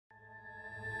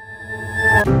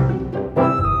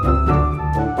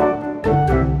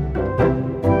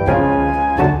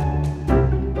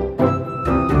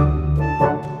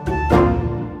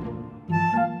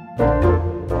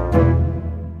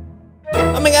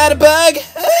got a bug.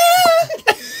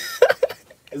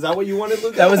 Is that what you wanted,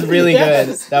 Luke? That was really good.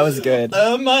 That was good.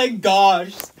 Oh my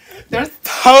gosh. They're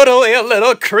totally a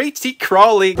little creepy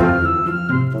crawly.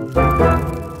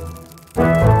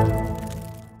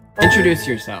 Introduce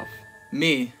yourself.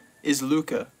 Me is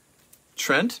Luca.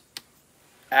 Trent,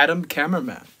 Adam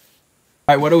cameraman.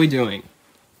 Alright, what are we doing?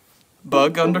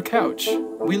 Bug under couch.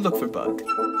 We look for bug.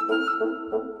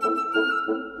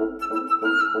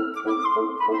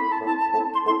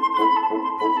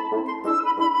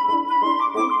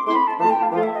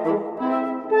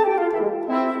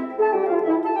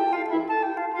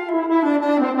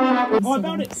 Oh, I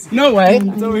found it. No way.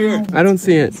 It's over here. I don't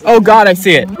see it. Oh god, I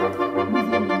see it.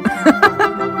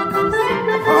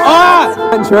 Ah!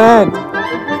 Trent.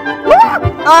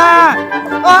 Ah!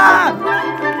 Ah!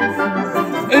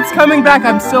 It's coming back.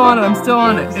 I'm still on it. I'm still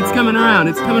on it. It's coming around.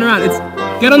 It's coming around. It's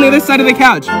get on the other side of the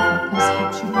couch.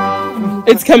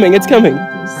 It's coming. It's coming.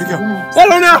 Where'd it go? I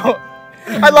don't know.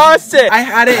 I lost it. I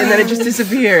had it and then it just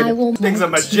disappeared. This thing's a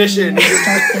magician.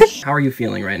 How are you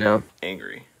feeling right now?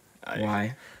 Angry.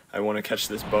 Why? I want to catch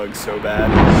this bug so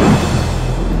bad.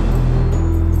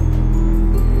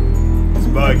 This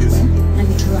bug is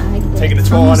taking a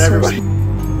toll on everybody.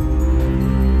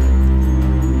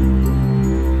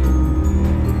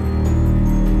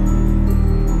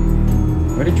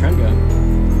 Where did Trent go?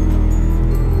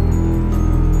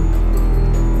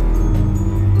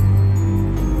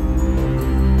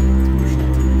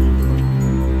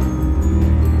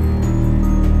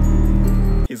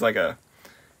 He's like a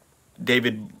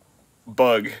David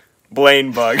Bug.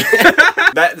 Blaine Bug.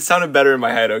 That sounded better in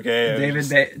my head, okay?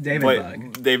 David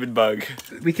Bug. David Bug.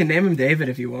 We can name him David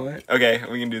if you want. Okay,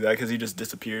 we can do that because he just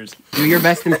disappears. Do your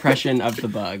best impression of the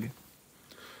bug.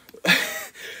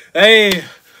 Hey,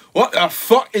 what the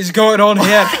fuck is going on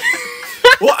here?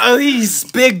 What are these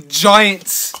big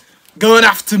giants going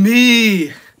after me?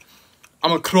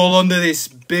 I'm gonna crawl under this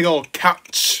big old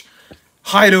couch,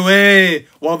 hide away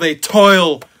while they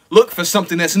toil, look for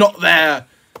something that's not there.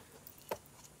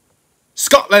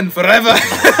 Scotland forever.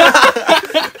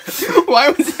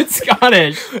 Why was it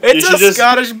Scottish? It's a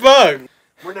Scottish bug.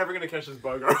 We're never gonna catch this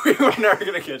bug, are we? We're never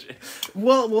gonna catch it.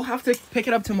 Well, we'll have to pick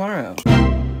it up tomorrow.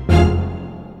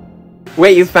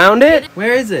 Wait, you found it?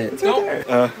 Where is it? It's right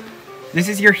there. This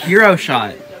is your hero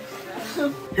shot.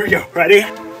 Here we go. Ready?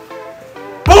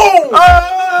 Boom!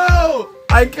 Oh!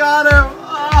 I got him!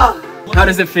 Oh. How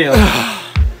does it feel?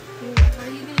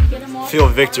 Feel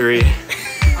victory.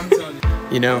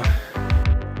 You know,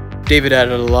 David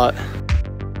added a lot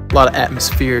of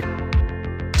atmosphere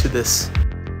to this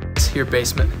here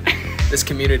basement, this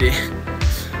community.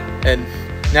 And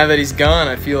now that he's gone,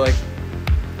 I feel like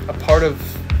a part of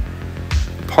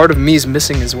me is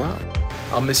missing as well.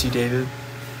 I'll miss you, David.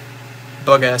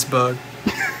 Bug ass bug.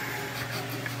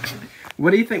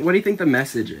 What do you think the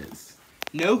message is?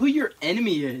 Know who your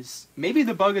enemy is. Maybe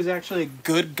the bug is actually a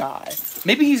good guy.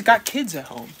 Maybe he's got kids at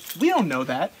home. We don't know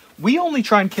that. We only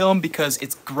try and kill him because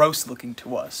it's gross looking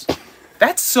to us.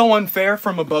 That's so unfair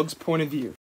from a bug's point of view.